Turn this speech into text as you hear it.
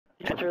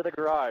Enter the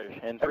garage.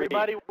 And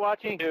everybody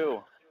watching. 2,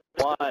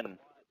 1,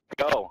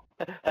 go.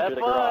 Have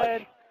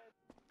fun.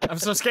 I'm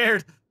so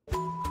scared. Help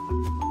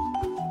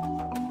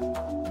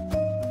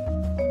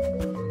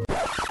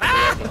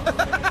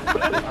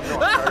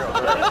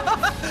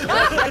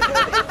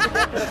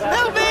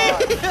me!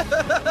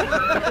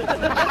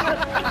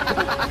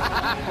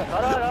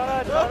 Hold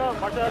on.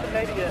 Mark the other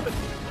nade again.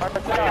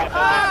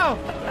 Ow!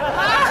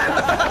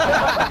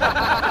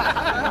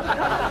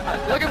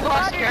 Look at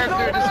Brock's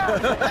character.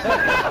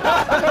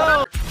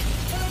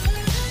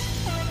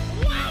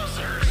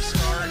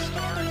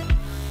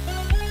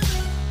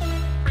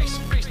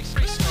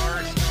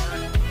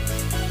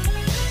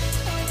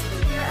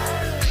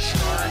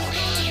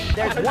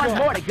 There's one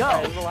more to go.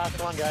 This is the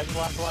last one, guys. The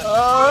last one. No!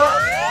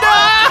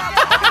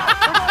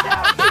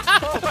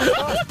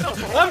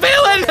 I'm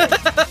failing!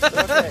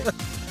 Okay.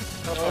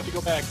 Oh, you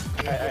go back.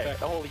 Alright.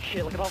 Holy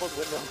shit, look at all those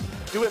windows.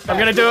 Do it fast. I'm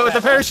gonna do it with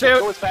the parachute.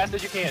 Go as fast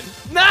as you can.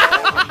 No!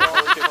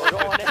 We're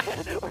going in.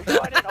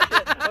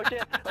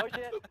 Oh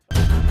shit.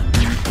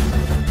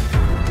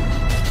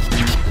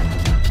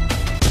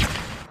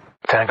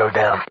 Time to go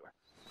down.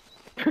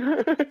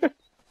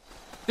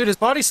 Dude, his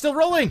body's still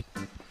rolling.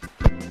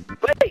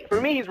 Wait, for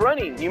me, he's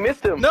running. You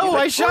missed him. No,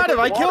 I shot him.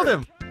 I killed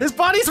him. His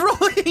body's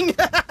rolling.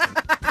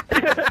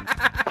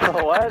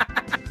 Oh, what?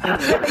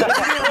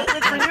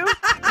 For you?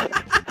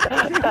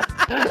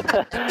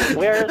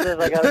 Where is this?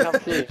 I gotta come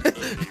see.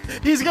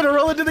 He's gonna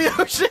roll into the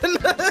ocean.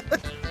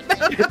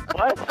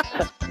 What?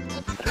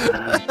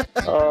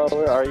 Oh,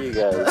 where are you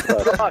guys?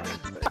 Fuck.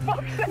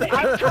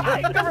 I'm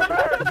trying to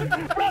reverse!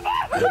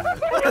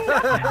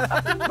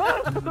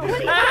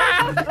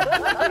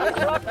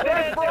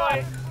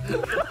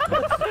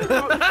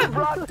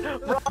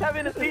 Brock's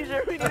having a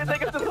seizure. We need to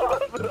take him to the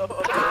hospital.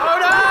 Oh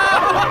no!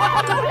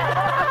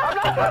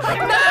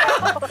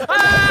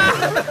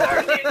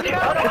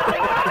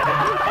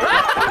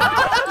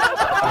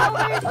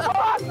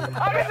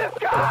 I'm in the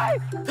sky!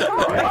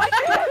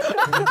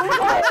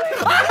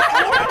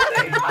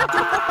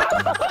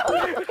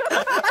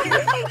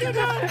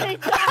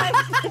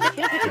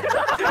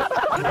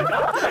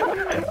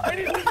 I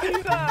need to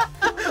see that!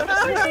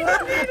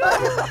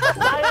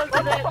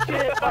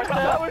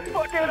 That was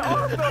fucking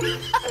awesome!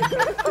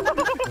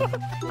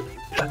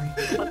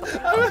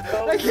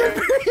 I can't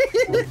breathe!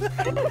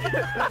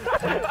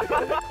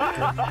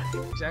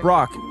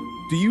 Brock,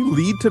 do you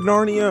lead to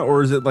Narnia,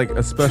 or is it like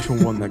a special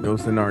one that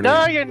goes to Narnia?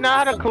 No, you're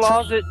not a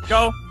closet.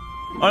 Go.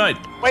 All right.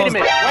 Wait a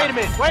minute.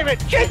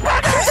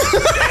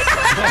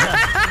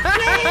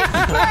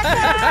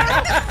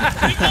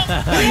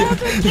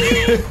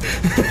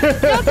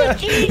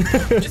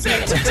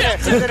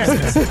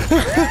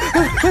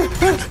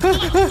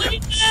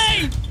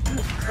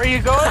 Where you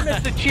going,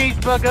 Mr.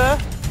 Cheeseburger?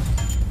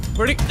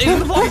 Where'd he? He's in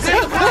the block. He's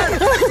in the block.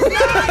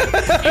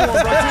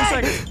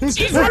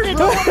 He's running.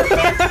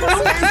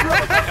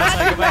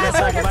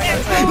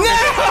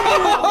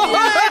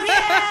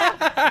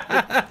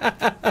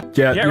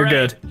 Yeah, you're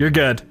good. You're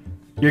good.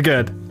 You're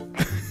good.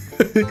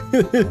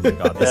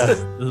 God,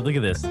 look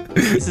at this.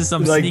 This is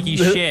some Like, sneaky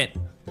shit.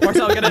 Looks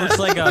like a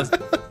ninja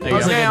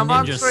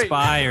street.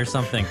 spy or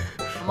something.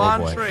 I'm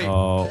on street.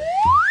 Oh.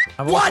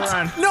 What?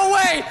 No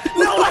way!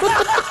 No way!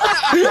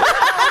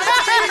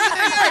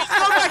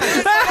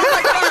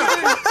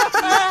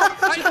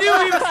 I knew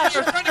he was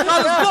there. Trying to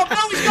call the slope.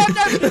 No, he's got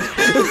that.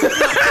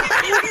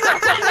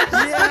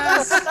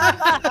 Yes.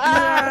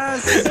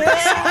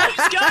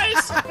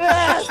 Guys.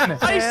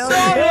 I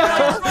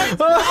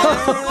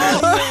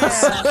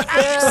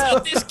saw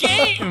this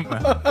game.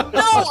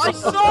 No, I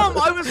saw him.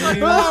 I was like,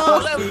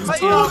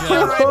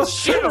 oh,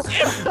 shit.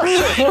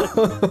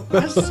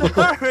 I'm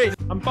sorry.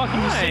 I'm fucking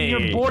just sitting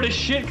here bored as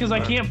shit because I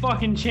can't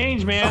fucking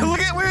change, man. Look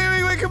at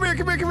wait, come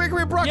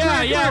here, Brock. Yeah,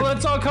 come here.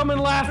 let's all come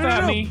and laugh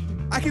at me.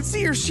 I can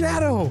see your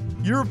shadow.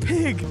 You're a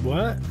pig.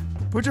 What?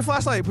 Put your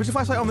flashlight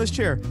on this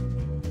chair.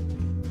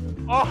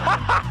 Oh,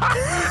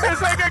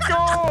 it's like a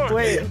goal.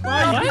 Wait.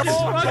 Why you just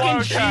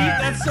fucking cheat?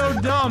 That's so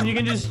dumb. You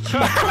can just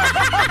cheat. What?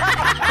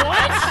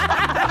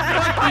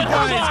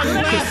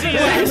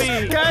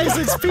 Guys,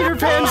 it's Peter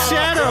Pan's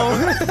shadow.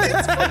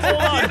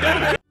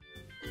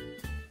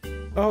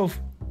 Oh.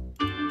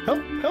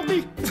 Help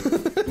me.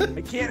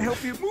 I can't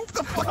help you. Move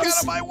the fuck out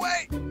of my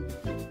way.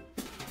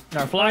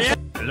 Our flash.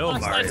 Hello,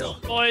 Mario.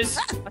 Boys.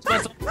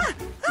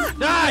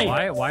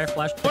 Die! Why are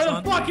flash Where the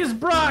on? fuck is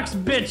Brock's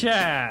bitch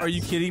ass? Are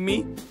you kidding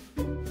me?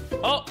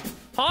 Oh.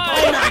 Hi!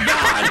 Oh my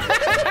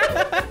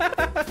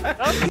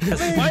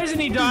god! Why isn't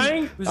he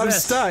dying? I'm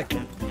stuck.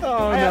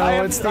 Oh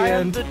no, it's the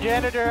end. The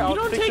janitor. You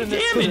don't take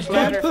damage,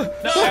 ladder. dude.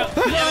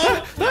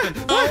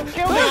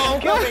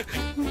 Kill me.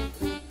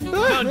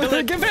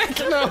 No, get back!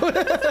 No.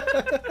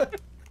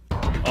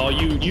 Oh,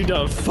 you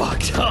done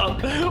fucked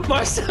up.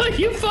 Marcel,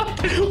 you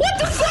fucked. What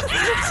the fuck?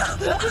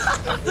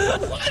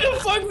 Why the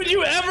fuck would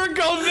you ever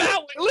go that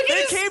way? Look at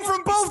It came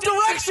from both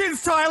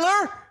directions,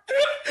 Tyler.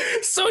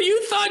 So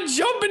you thought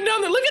jumping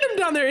down there? Look at him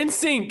down there in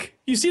sync.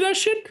 You see that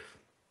shit?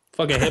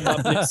 Fucking hip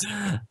hop.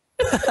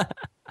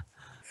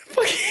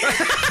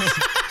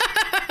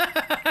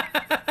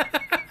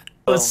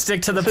 Let's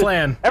stick to the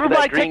plan.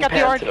 Everybody That green take out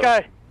the orange pencil.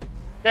 guy.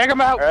 Take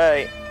him out.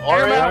 Alright,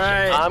 orange.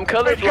 Alright. I'm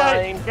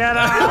colorblind. Get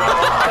out!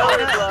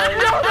 Colorblind.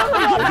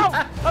 No.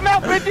 I'm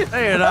out, bitches. No,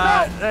 you're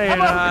not. No, you're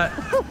not.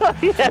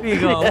 Where you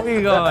going? Where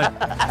you going?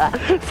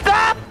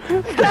 Stop!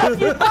 Stop!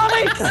 You're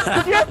funny!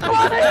 You're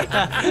funny!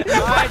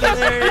 Alright,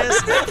 Delirious.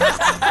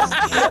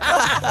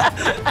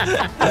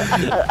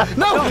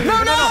 No!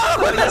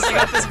 Yes, I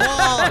got this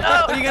ball.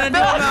 What are you gonna do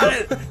about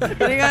it?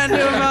 What are you gonna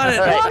do about it?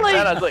 Alright,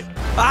 I was like,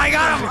 I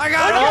got him! I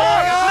got him!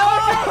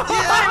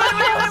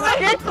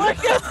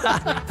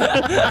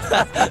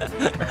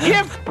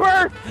 Give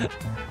birth!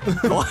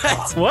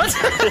 What?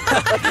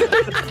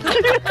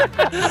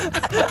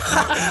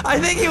 I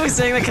think he was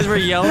saying that because we're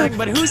yelling,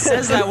 but who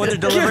says that when they're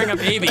delivering a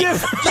baby? Give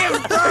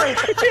birth!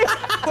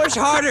 Push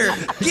harder!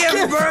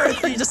 Give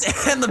birth! You just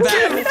hand the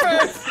bag.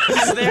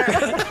 He's there.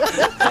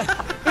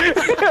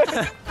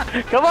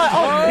 Come on!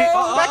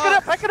 Oh,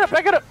 back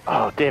it up!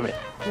 Oh, damn it!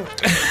 I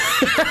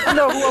don't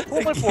know who I'm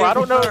pulling for. I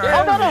don't know.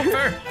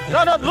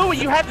 Oh, no, Louis,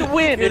 you have to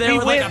win. You're If there he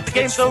with like wins, a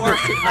game's over.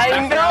 pitchfork.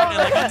 I know.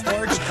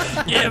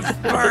 Give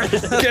birth!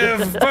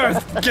 Give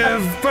birth!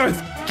 Give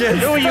birth! Give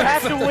Louis, you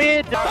have to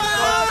win.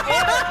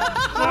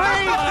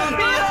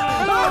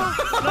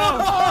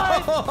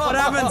 What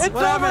happens?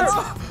 What happens?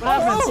 What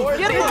happens?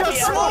 Get him out!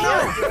 Get him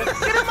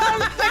out!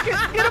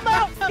 Get him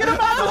out! Get him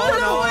out!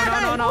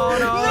 No.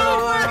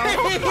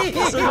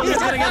 So he's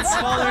gonna get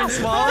smaller and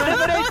smaller?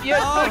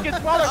 Yes, it's gonna get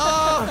smaller.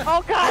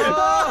 Oh, God.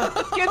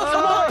 Get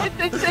smaller.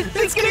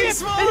 It's getting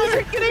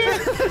smaller. Get in.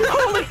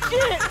 Holy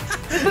shit.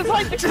 This is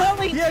like the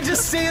Kelly. Yeah,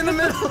 just stay in the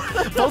middle.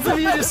 Both of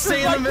you just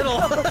stay in the middle.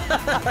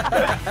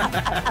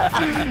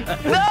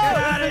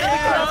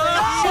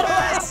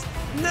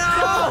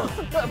 No!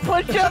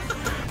 Push up.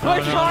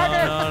 Push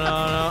harder.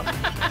 No.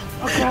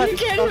 Oh, God. You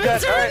can't Oh, even God.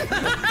 turn. All right.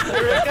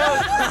 Here it goes.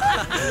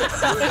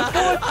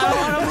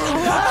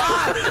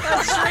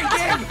 It's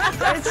shrinking!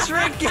 It's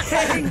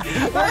shrinking!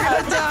 We're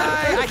gonna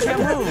die! I can't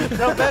move!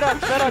 No, bet up.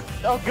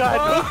 Oh, God.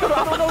 I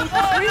don't know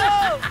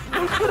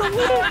who's gonna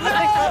win. I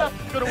think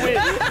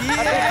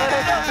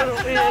Bedup's gonna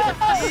win.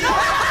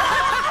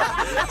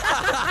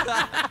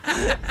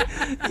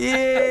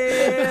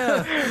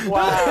 Yeah!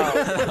 Wow.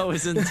 That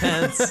was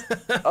intense.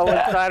 I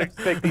was not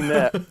expecting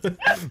that.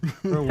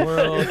 For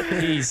world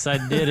peace, I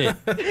did it.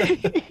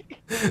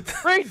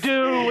 Great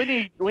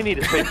dude. We need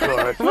a safe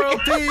card.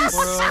 World peace.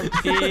 World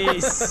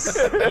peace!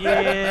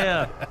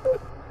 Yeah!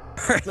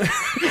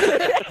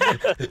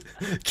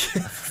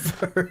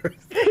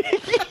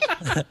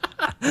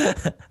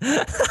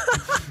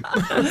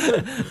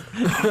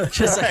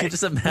 I can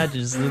just imagine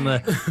just in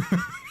the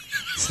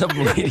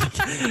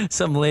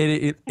some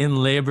lady in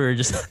labor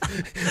just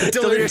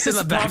delirious in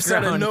the pops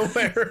out of background,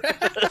 nowhere.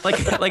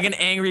 like an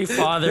angry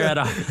father at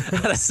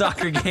a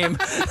soccer game.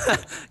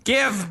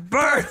 Give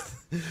birth.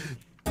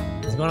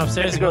 He's going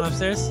upstairs. He's going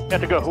upstairs. We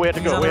have to go.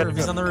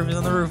 He's on the roof. He's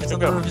on the roof. He's on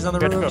the roof. He's on the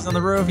roof. He's on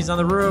the roof. He's on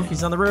the roof.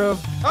 He's on the roof.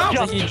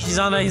 He's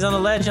on the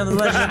ledge. On the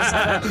ledge. On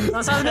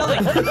the side of the building.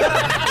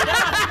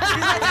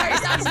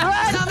 He's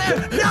on there.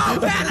 No,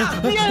 Panda.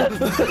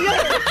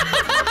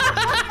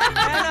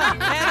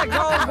 Panda,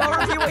 go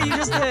repeat what you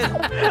just did.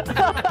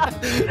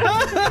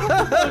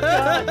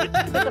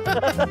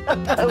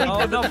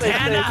 Oh no,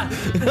 Panda!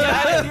 Get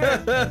out of here!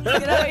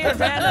 Get out of here,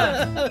 Panda!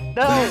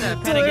 No.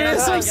 Panda, get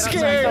outside! I'm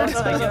scared.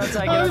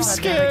 I'm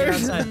scared.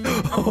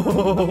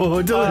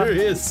 Oh,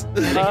 Delirious!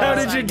 How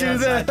did you do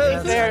that?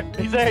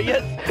 He's there.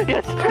 Yes. No,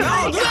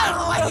 get out of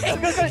the way!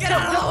 Get out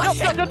of the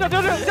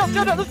way!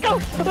 No, let's go.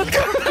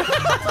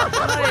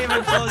 I'm not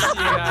even close to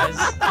you guys.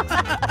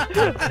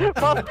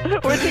 Mom,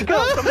 where'd you go?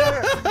 Come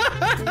here.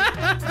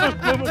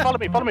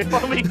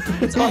 Follow me.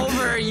 It's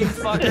over, you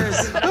fuckers.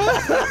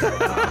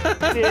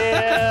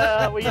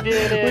 Yeah, we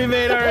did it. We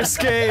made our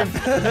escape.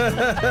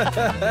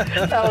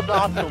 That was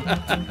awesome.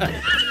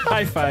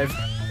 High five.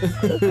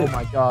 Oh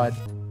my God.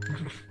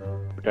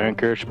 Darn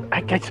Kirsch.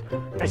 Guys,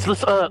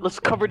 let's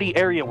cover the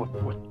area with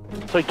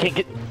so he can't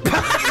get.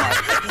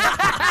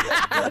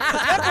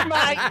 Never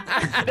mind.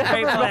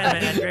 Great plan,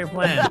 man. Great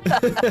plan.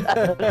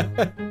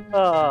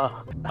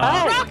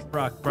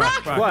 Brock.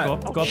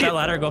 What? Go up that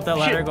ladder. Go up that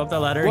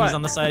ladder. What? He's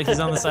on the side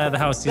of the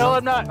house. No,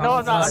 I'm not.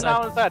 I'm not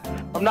on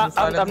the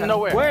side. I'm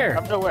nowhere. Where?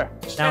 I'm nowhere.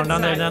 Down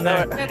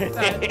there.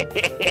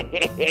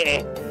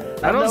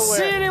 I don't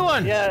see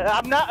anyone. Yeah,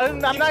 I'm not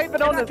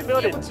even on this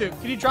building. Can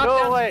you drop Go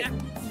down? away.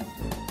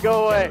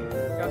 Go away.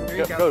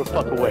 Go the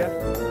fuck away.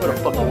 Go the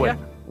fuck away.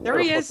 There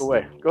he is.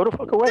 Go the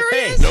fuck away. There he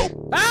is. Nope.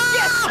 I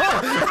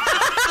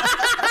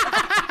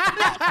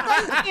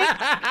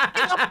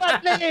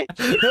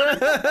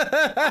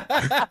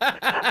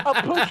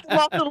pushed him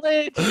off the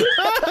ledge.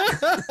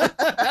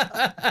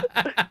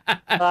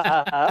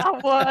 I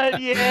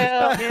won,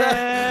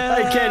 yeah. I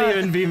can't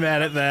even be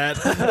mad at that.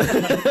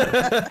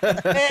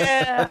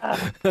 Yeah.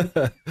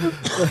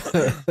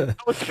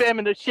 I was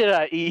spamming the shit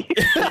out of E.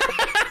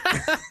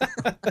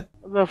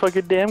 a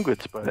fucking damn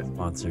good spot.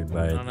 Sponsored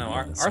by. I don't know.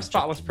 Our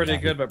spot was pretty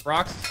good, but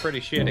Brock's is pretty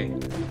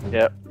shitty.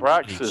 Yeah,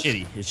 Brock's It's is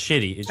shitty. It's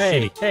shitty. It's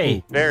Hey, shitty.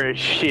 hey, very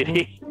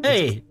shitty.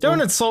 hey!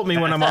 Don't insult me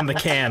when I'm on the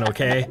can,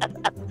 okay?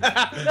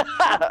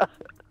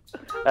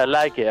 I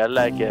like it. I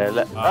like it.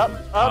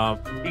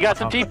 Up. You got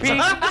some TP?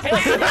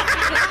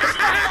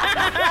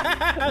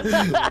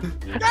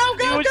 Go,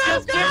 He was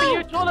just giving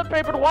you toilet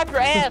paper to wipe your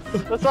ass.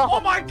 That's all. Oh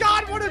my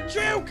god, what a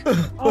juke!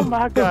 Oh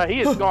my god,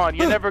 he is gone.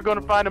 You're never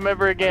gonna find him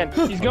ever again.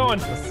 He's going.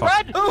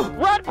 Run!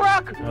 Run,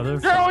 Brock! They're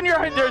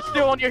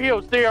still on your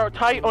heels. They are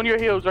tight on your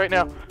heels right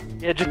now.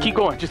 Yeah, just keep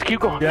going. Just keep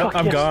going. Yep, Fuck,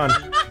 I'm yes. gone.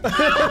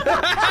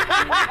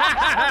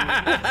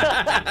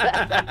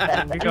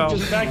 Here you go.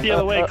 Just back the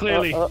other way,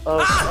 clearly. Yeah,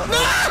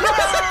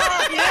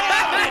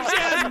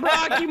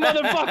 Brock, you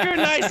motherfucker.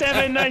 Nice,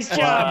 Evan. Nice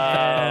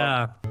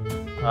job.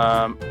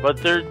 Yeah. But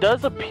there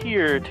does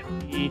appear to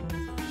be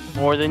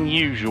more than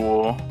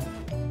usual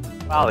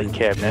filing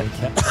cabinet.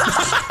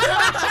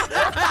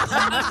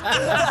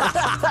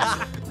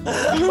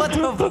 What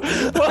the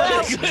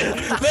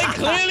They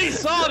clearly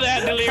saw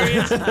that,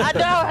 Delirious. I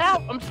know,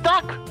 help! I'm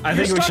stuck! I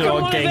think we stuck should on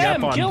all one of gang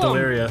them. up on Kill 'em.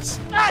 Delirious.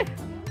 Hey!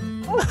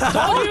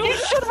 Oh, you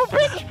son of a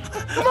bitch!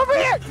 Come over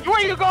here!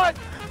 Where you going?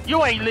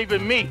 You ain't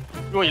leaving me.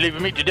 You ain't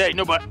leaving me today.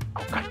 Nobody.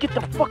 Oh, God, get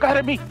the fuck out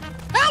of me!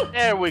 Ow!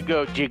 There we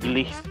go,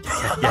 Jiggly.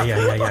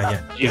 Yeah.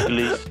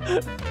 Jigglies.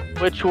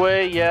 Which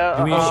way?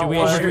 Yeah.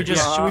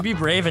 Should we be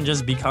brave and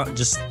just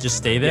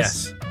stay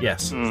this?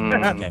 Yes.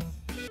 Okay.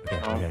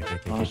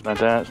 No, it's not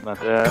that. It's not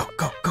that.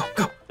 Go.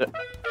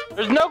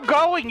 There's no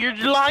going. You're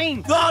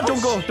lying. No,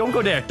 don't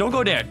go there. Don't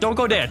go there.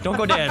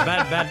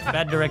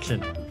 Bad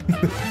direction.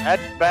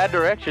 Bad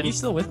direction. Are you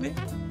still with me?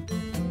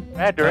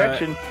 Bad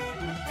direction.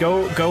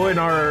 Go in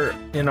our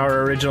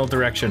original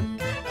direction.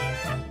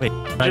 Wait,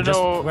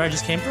 where I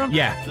just came from?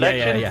 Yeah.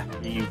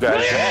 You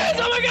guys. Yes,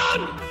 oh my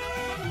god!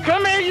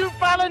 Come here, you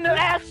fella in the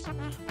ass.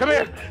 Come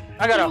here.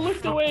 I got You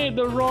looked away at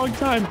the wrong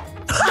time.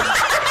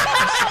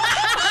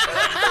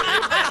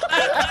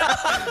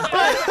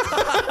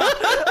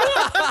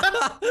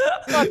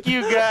 Fuck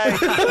you guys.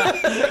 His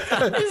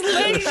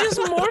legs just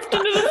morphed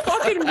into the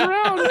fucking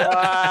ground.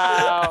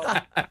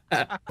 Wow.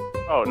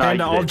 Oh, nice.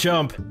 And I'll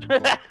jump.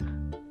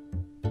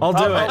 I'll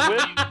do it.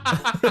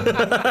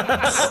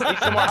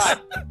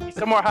 He's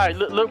somewhere high.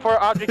 Look for an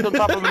object on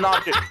top of an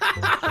object.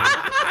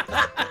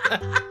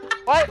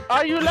 What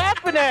are you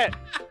laughing at?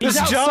 This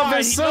job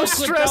is so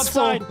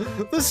stressful.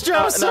 This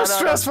job is so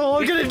stressful.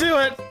 I'm gonna do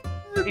it.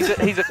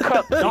 He's a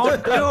cup.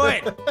 Don't do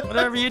it.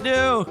 Whatever you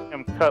do.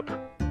 Cup.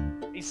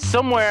 He's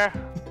somewhere.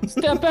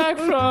 Step back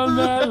from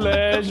that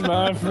ledge,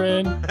 my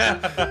friend.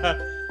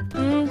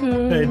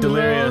 Hey,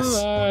 Delirious.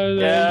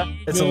 Yeah.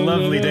 It's a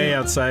lovely day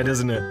outside,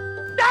 isn't it?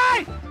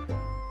 Die!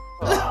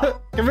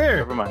 Come here.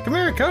 Never mind. Come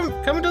here.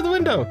 Come into the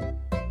window.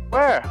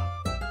 Where?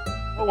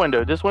 What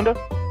window? This window?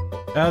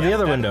 The other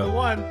The window.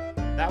 one.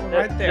 That one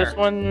right there. This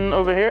one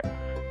over here?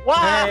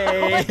 Wow!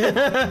 Hey.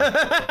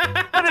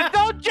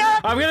 Don't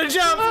jump! I'm gonna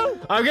jump.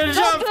 I'm gonna Don't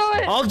jump. do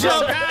it! I'll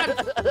jump.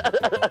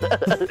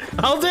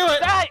 I'll do it.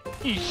 Die!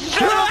 You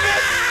son of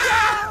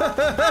a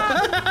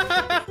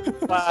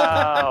bitch!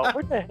 Wow.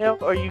 Where the hell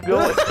are you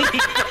going?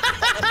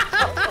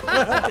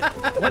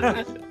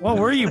 What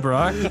were you,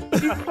 Brock? You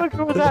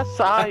fucking was I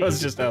outside. was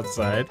just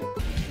outside.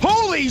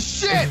 Holy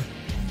shit!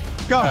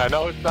 Go.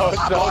 No, it's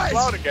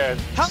loud again.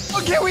 How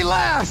long can we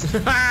last?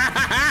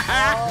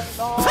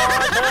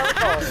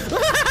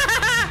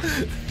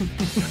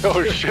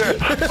 Oh shit.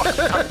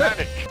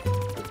 Panic.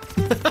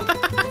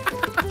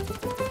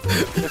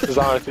 This is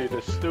honestly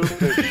the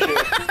stupidest shit.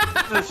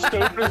 This is the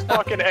stupidest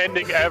fucking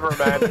ending ever,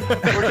 man.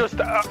 We're just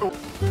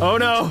Oh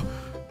no!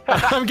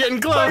 I'm getting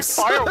close.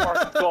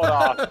 fireworks going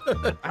off.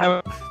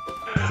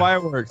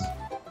 Fireworks.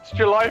 It's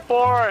July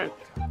 4th.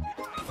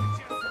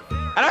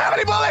 I don't have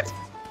any bullets!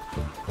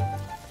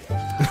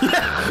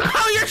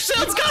 Oh, your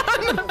shield's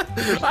gone!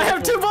 I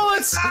have 2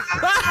 bullets!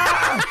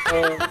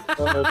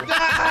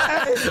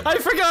 I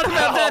forgot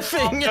about that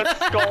thing! That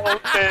skull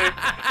thing.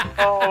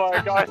 Oh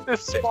my gosh,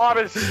 this spot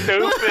is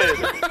stupid.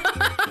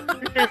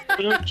 You can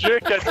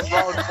legit get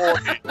round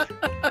 40.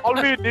 All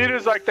we need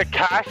is like the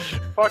cash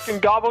fucking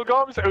gobble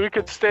gums and we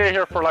could stay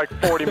here for like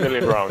 40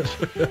 million rounds.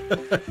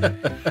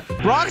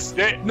 Rocks?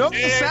 No,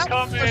 They ain't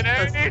coming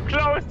any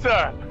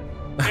closer.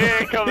 He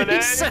ain't coming any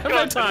closer.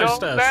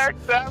 sabotaged No us.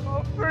 max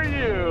ammo for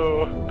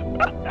you.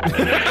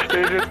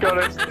 You're just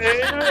gonna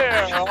stay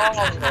there. Oh,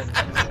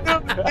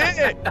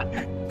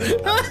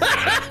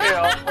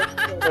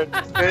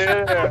 stay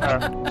there.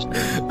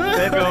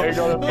 They're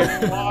gonna pick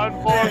one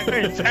more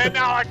piece, and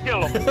now I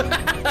kill him.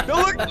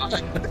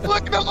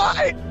 Look at the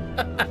light!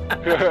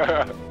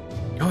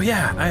 Oh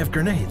yeah, I have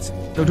grenades.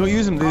 No, don't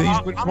use them.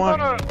 I'm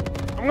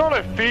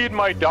gonna feed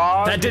my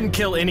dog. That didn't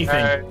kill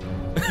anything.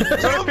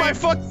 Some of my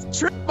fucking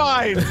trip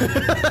mine!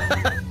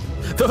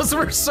 Those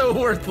were so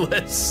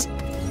worthless.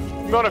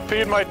 I'm gonna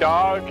feed my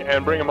dog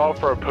and bring him out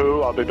for a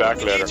poo. I'll be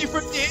back later. Need you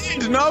for the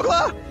end,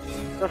 Nogla!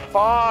 They're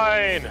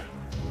fine.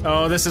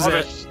 Oh, this is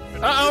it.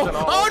 Uh-oh!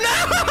 Oh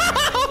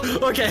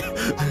no! Okay.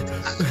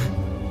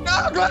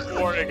 No! Don't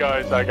worry,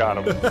 guys. I got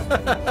him.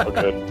 All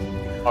good.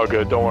 All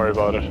good. Don't worry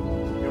about it.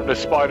 Even the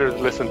spiders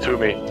listen to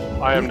me.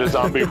 I am the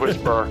zombie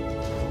whisperer.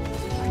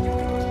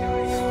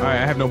 Alright,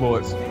 I have no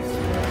bullets.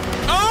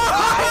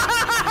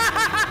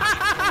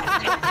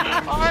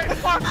 Alright,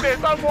 fuck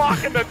this. I'm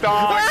walking the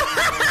dog.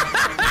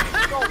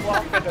 Don't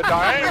walk in the dog.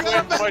 I ain't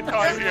wasting my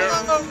time here.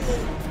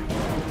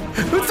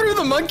 Who threw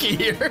the monkey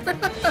here?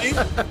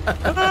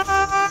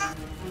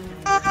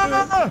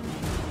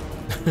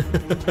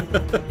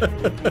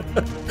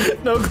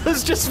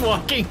 Nogla's just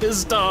walking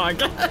his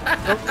dog.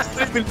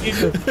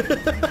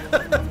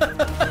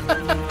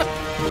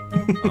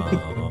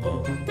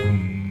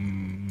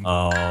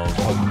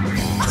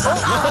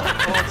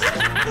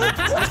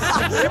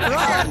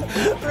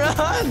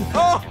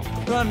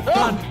 Run!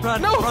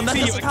 That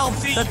doesn't help.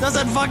 That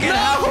doesn't fucking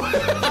help.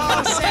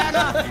 Oh,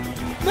 Santa!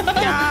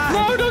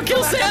 No, don't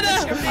kill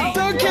Santa!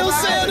 Don't kill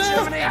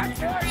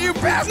Santa! You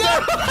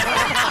bastard!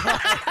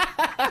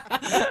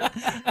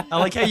 I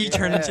like how you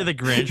turn into the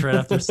Grinch right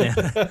after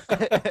Santa.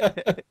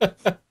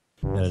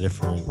 Got a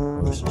different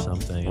voice or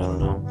something. I don't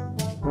know.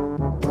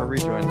 Or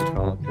rejoin the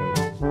call.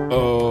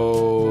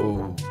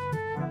 Oh.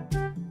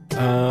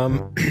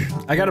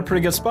 I got a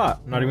pretty good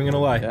spot. Not even gonna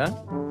lie. Yeah?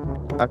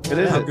 How good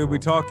is How it? good we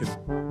talking?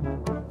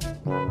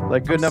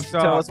 Like good enough to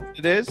tell us what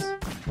it is?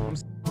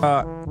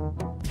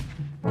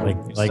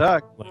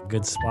 Like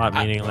good spot,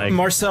 meaning like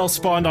Marcel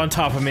spawned on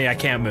top of me. I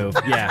can't move.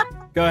 Yeah.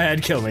 Go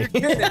ahead, kill me.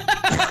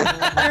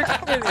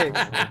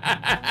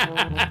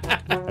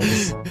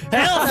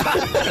 Help!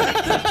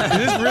 Is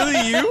this really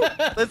you?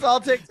 Let's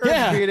all take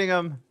turns beating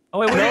him. Oh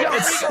wait, where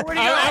What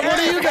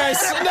are you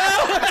guys? No!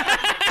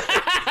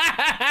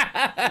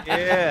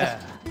 Yeah.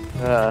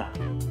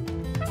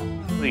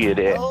 Look at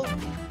it. Oh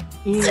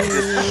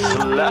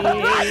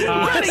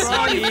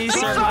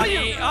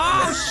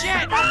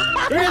shit!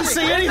 We didn't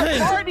see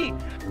anything. Party!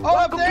 Oh,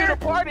 up there!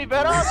 Party,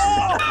 better!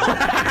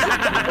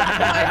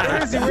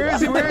 Where is he? Where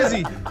is he? Where is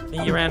he?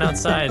 You ran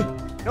outside.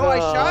 No, I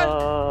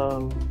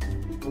shot.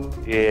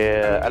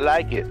 Yeah, I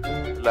like it.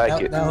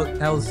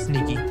 That was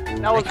sneaky.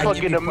 That was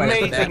fucking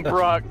amazing,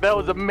 Brock. That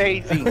was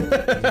amazing.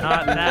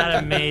 Not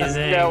that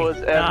amazing. That was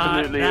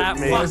absolutely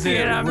amazing. Was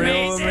it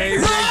real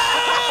amazing?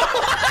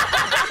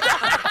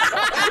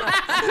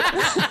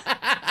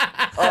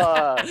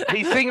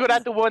 He singled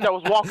out the one that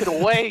was walking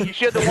away. You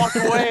should have walked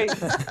away.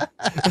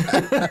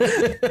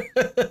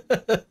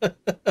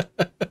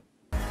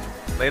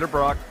 Later,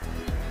 Brock.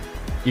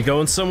 You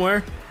going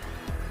somewhere?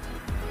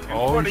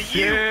 Oh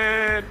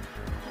shit!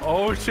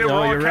 Oh shit, No, we're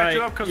all you're catching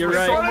right. up because You're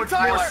we're so right. much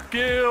more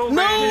skilled.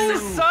 No! baby.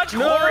 This is such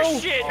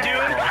horse shit, dude.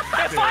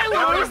 If I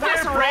lose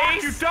this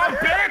race, You dumb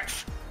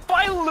bitch! if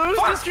I lose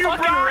this you,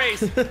 fucking Brock.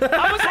 race,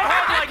 I was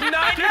ahead like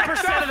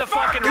 90% of the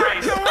fucking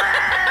race.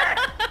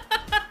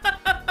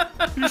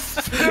 You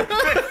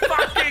stupid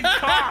fucking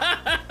cock!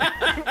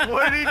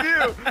 What did he do?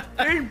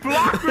 He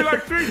blocked me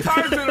like 3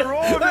 times in a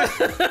row.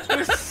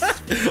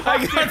 I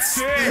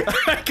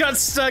got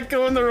stuck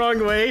going the wrong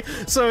way,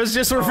 so I was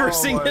just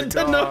reversing my into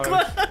God.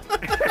 Nogla.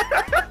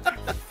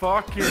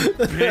 Fucking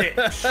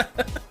bitch.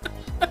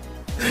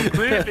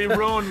 Completely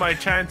ruined my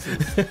chances.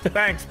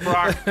 Thanks,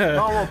 Brock.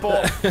 Now we're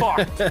both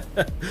fucked.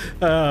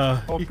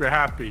 Hope you're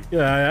happy.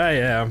 Yeah, I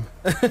am.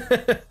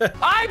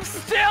 I'm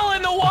still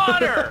in the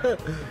water.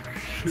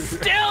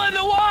 Still in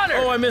the water.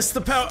 Oh, I missed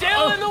the power.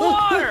 Still in the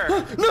water.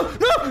 No!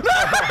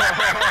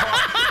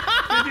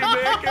 Did you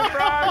make it,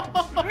 Brock?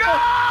 No!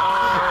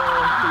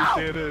 Oh,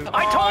 you did it.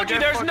 I told you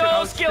get there's fucking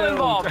no skill outskilled.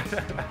 involved.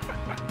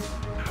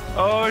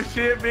 Oh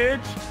shit,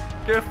 bitch.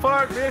 Get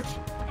fucked, bitch.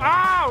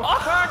 Ow!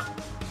 Fuck!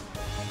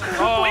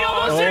 Oh, We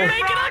almost didn't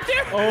make it out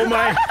there. Oh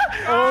my!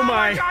 Oh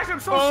my! gosh, I'm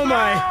so Oh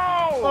my!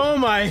 slow! Oh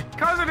my!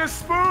 Cause of the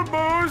spoon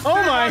boost!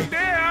 Oh my!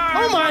 Damn!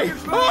 Oh my! I'm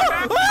fucking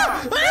slowing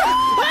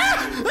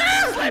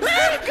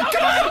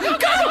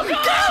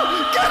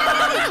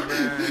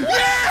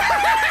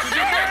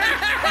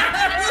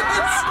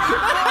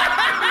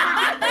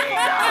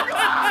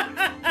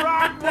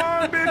Rock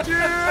one, bitches!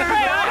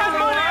 Hey, I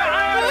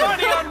had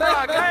money on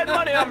Brock. I had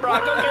money on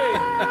Brock. Okay.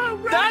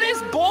 That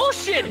is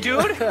bullshit,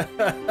 dude.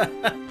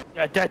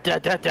 Oh!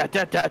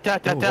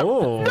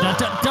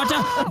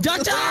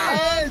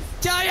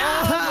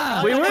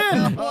 We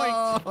win!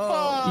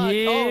 Oh,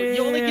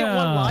 you only get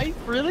one life?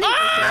 Really?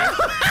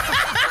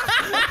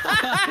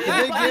 Did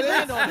they get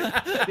it?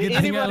 Good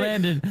thing I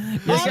landed.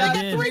 Yes, I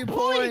did. 3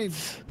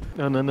 points.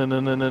 No.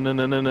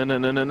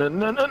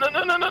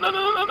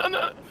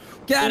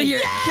 Get out of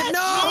here!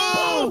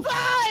 No!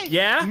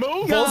 Yeah?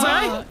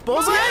 Bullseye?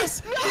 Bullseye?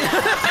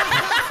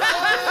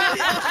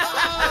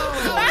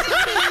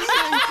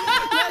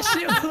 That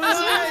shit was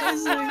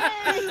amazing.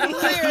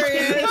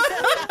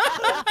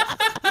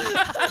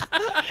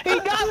 He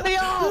got me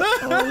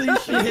off. Holy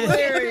shit.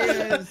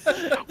 Hilarious.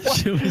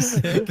 Shit was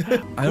sick.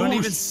 I don't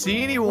even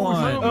see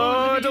anyone.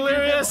 Oh,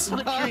 Delirious!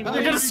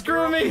 You're gonna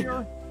screw me!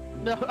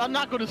 No, I'm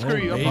not gonna screw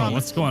you. I Hey, promise.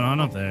 what's going on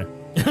up there?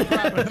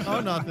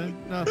 Oh, nothing.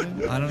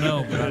 Nothing. I don't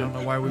know, but I don't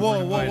know why we Whoa,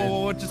 weren't whoa, invited. whoa,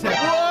 what just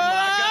happened?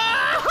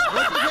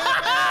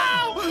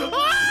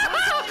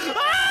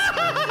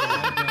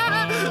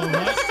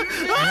 What just happened?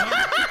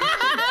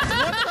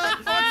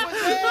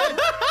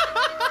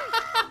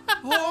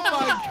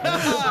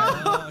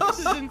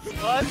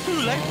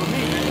 too late for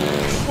me.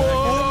 Whoa.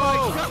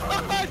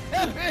 Oh my God,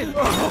 Evan! Oh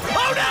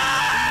no!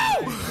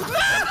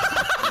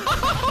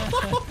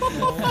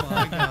 Oh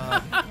my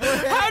God.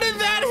 How did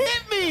that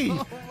hit me?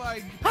 Oh my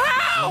God.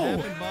 How?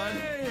 What happened,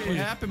 bud? What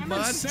happened,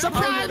 bud?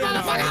 Surprise,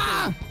 motherfucker!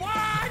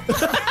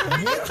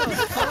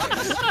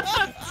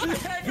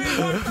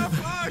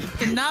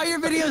 And now your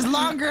video is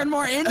longer and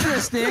more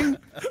interesting.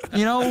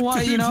 You know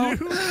what? You know,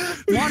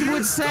 one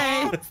would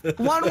say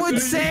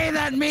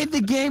that made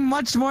the game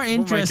much more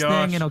interesting.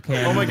 gosh. And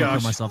okay, Oh my I'm gonna gosh.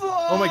 kill myself.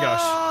 Oh my gosh.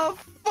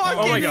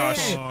 Oh my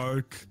gosh.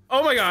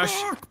 Oh my gosh.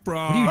 Bro.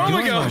 What are you Oh my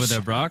doing gosh. over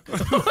there, Brock?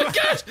 Oh my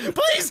gosh.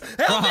 Please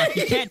help Brock,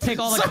 me. you can't take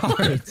all the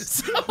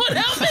cards. Someone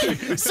help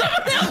me.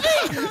 Someone help me.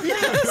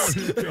 Yes.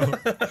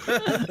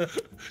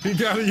 He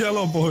got a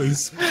yellow,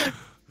 boys.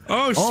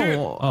 Oh, shit.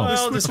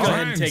 Well, just go ahead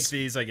and hands. take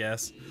these, I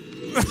guess.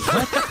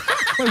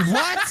 Wait,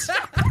 what?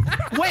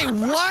 Wait,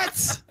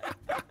 what?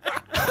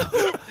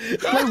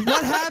 Wait,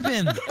 what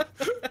happened?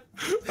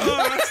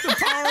 Oh, that's the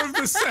power of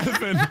the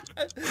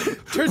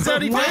 7. Turns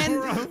out he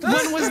When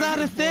was that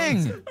a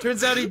thing?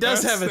 Turns out he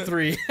does have a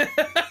 3.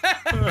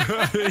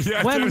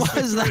 Yeah, When there's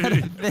was the that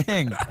 3. a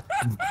thing?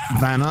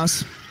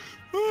 Vanos.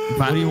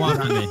 What do you want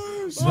from me?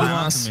 What do you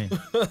want from me?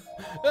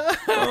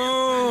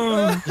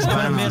 Oh, Just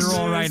put a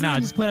mid-roll right now.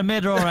 Just put a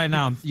mid-roll right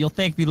now. You'll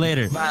thank me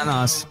later.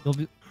 Vanos. You'll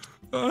be...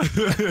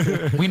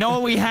 We know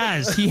what he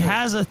has. He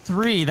has a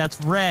 3. That's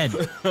red.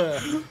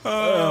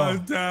 oh,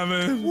 damn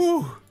it.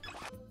 Woo.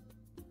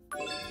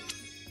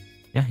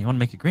 Yeah, you want to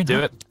make it green? Do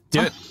it.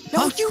 Do it.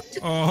 No, you.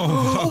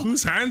 Oh,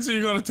 whose hands are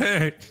you going to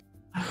take?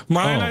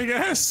 Mine, I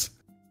guess.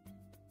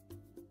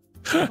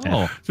 Oh, Do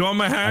you want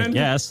my I hand?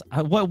 guess.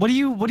 What are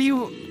you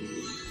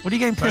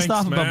getting pissed Thanks,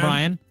 off about, man.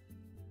 Brian?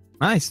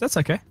 Nice, that's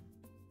okay.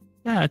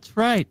 Yeah, that's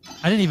right.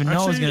 I didn't even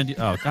know I was gonna do.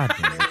 Oh, god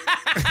damn it.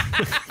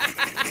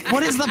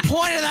 What is the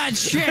point of that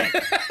shit?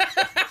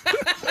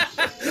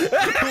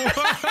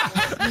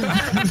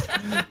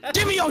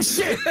 Give me your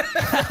shit!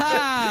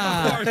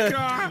 Oh,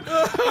 God. I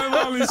have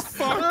all these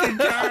fucking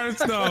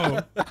carrots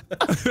now.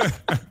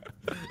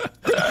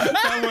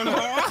 That went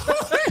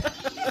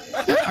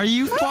hard. Are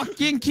you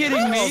fucking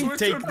kidding me? Switch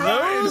Take to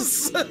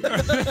Bryce. those.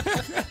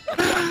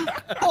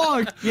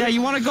 Oh, yeah,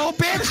 you wanna go,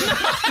 bitch?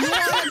 You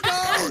wanna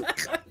go?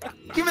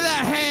 Give me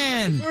that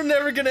hand! We're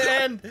never gonna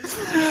end.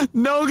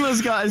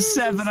 Nogla's got a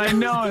 7, I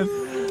know it.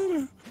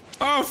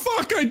 Oh,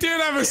 fuck, I did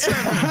have a 7.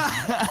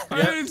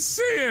 I didn't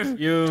see it.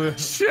 You.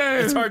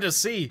 Shit. It's hard to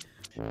see.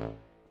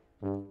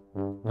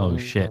 Oh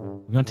shit.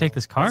 We're gonna take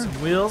this car?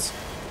 Wheels.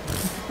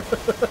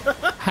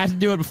 Had to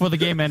do it before the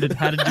game ended.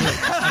 Had to do it.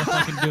 Had to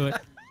fucking do it.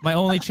 My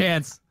only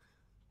chance.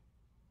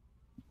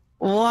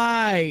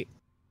 Why?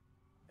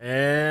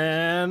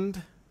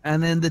 And.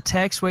 And then the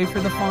text, wait for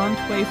the font,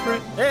 wait for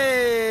it.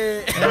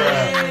 Hey.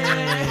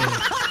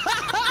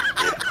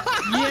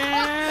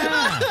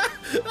 Yeah!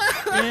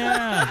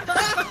 Yeah!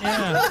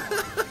 Yeah!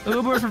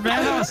 Uber for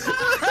Vanos!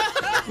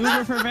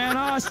 Uber for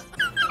Vanos!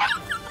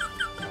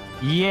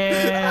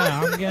 Yeah!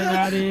 I'm getting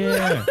out of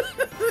here!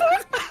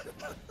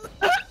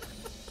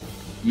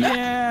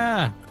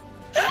 Yeah!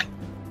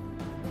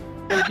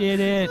 I did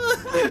it!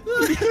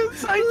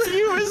 It's like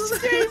you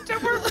escaped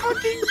and we're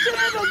fucking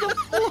dead on the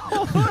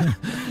floor!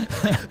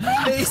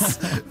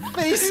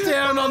 Face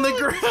down on the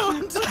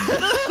ground.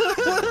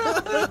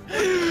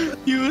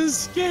 You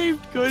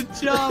escaped! Good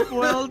job!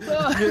 Well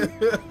done!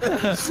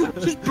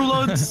 Just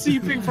blood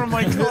seeping from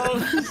my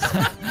clothes!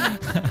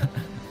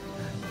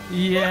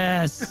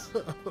 Yes!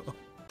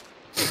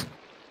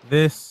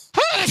 This.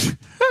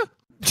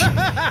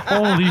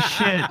 Holy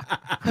shit!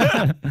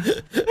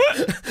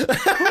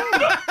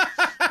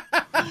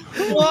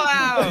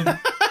 Wow!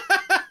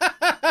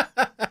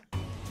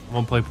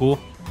 Want to play pool?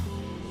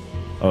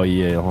 Oh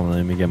yeah, hold on,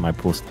 let me get my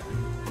pool stick.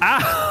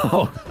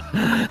 Ow!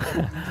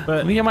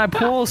 Let me get my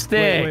pool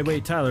stick!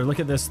 Wait, Tyler, look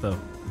at this though.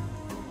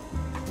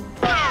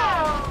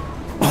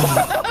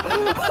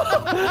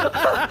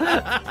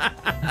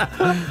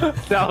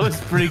 That was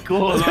pretty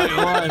cool. Not gonna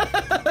lie.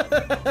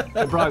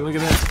 Hey, Brock, look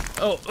at this.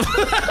 Oh.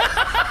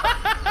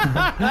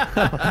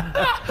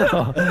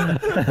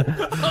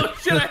 Oh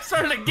shit! I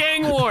started a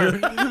gang war.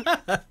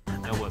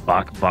 Now what?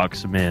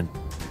 Box him in. Now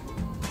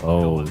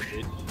Oh, what,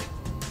 bitch?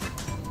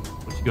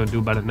 What you gonna do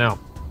about it now,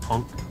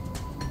 punk?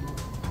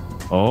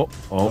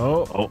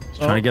 He's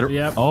trying to get her.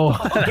 Yep. Oh,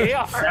 Okay,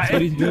 all right. that's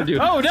what he's gonna do.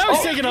 Oh, now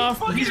he's taking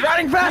off. He's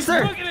running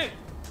faster! Look at it.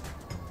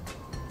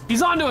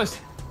 He's onto us.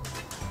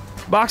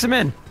 Box him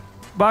in.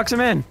 Box him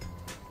in.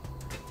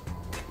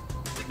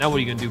 Now what are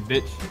you gonna do,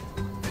 bitch?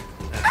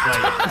 That's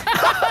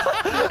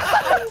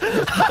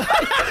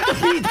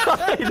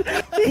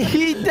right.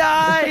 He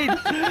died!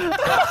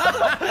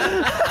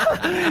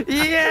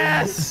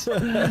 Yes!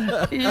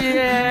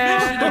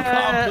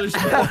 Yeah!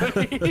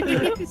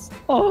 Accomplished.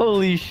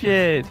 Holy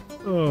shit.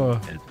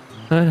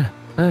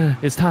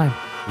 It's time.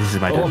 This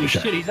is my time Holy to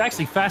shine. shit, he's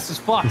actually fast as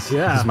fuck. This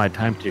is my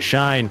time to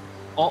shine.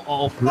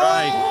 Uh-oh.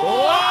 Right.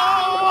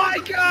 Oh my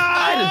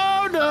god!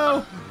 Oh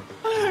no!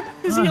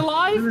 Is he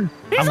alive?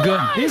 I'm good.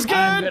 He's good.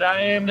 I'm good. I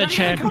am the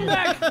champion. Come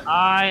back.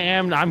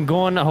 I'm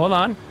going. Hold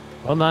on.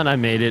 I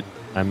made it.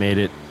 I made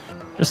it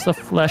just a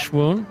flesh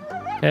wound.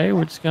 Okay,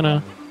 we're just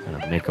gonna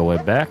make our way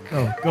back.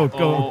 Go, go,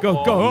 go,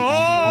 go, go.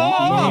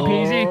 Easy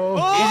peasy.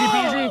 Easy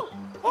peasy.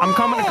 I'm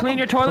coming to clean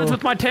your toilets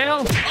with my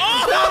tail.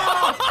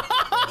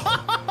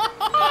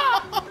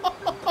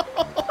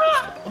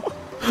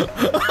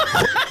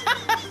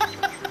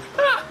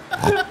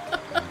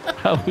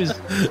 That was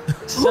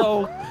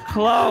so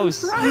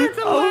close. Right at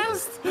the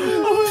last.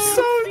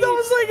 That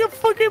was like a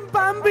fucking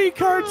Bambi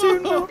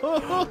cartoon.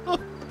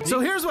 So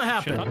here's what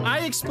happened. I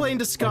explained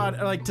to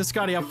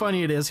Scotty how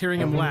funny it is hearing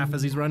him laugh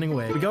as he's running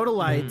away. We go to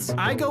lights.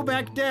 I go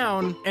back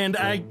down and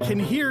I can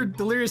hear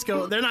Delirious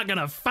go, "They're not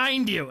gonna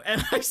find you."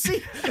 And I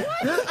see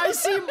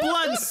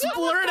blood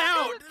splurt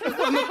out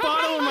from the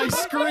bottom of my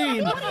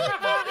screen.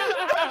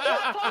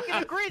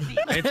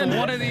 It's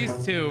one of these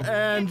two.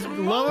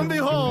 And lo and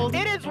behold,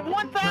 It is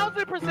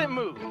 1000%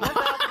 move.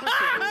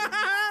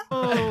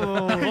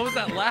 1000%. What was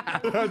that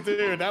laugh?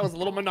 Dude, that was a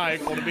little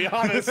maniacal, to be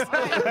honest.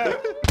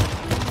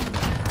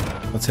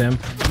 That's him.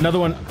 Another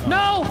one.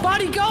 No,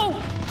 body, go!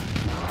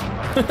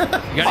 You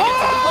gotta get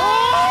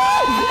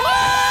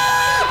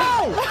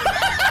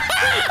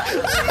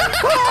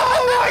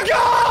Oh my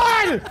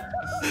god!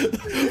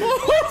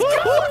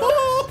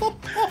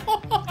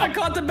 I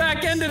caught the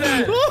back end of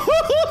that.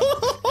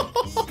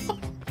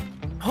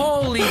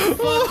 Holy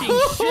fucking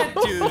shit,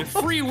 dude!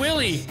 Free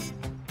Willy.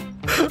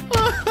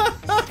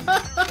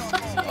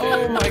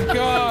 Oh my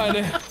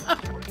god.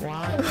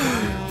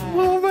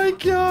 Oh my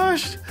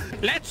gosh.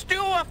 Let's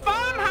do a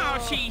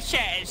farmhouse, he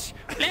says.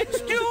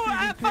 Let's do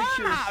a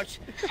farmhouse.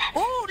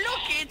 Oh,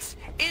 look,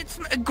 it's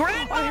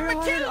Grandma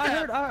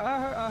Matilda.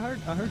 I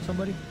heard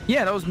somebody.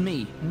 Yeah, that was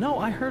me. No,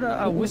 I heard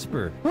a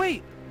whisper.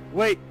 Wait,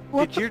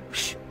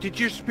 did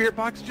your spirit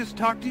box just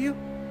talk to you?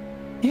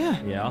 Yeah.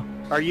 Yeah.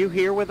 Are you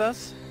here with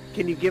us?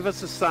 Can you give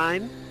us a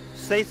sign?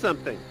 Say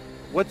something.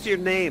 What's your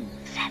name?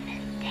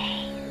 7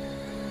 days.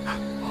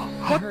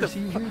 What the?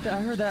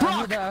 I heard that.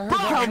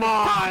 Come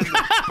on!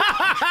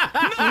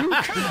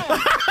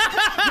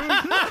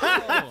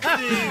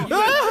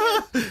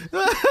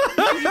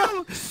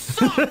 You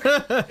suck!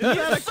 Is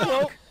that a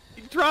quote?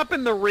 You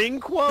dropping the ring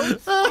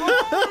quotes?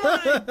 Oh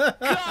my god!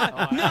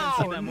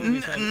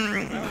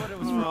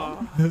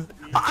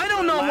 I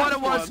don't know what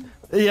it was.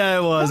 Yeah,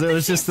 it was. What It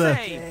was did just she the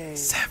say?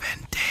 7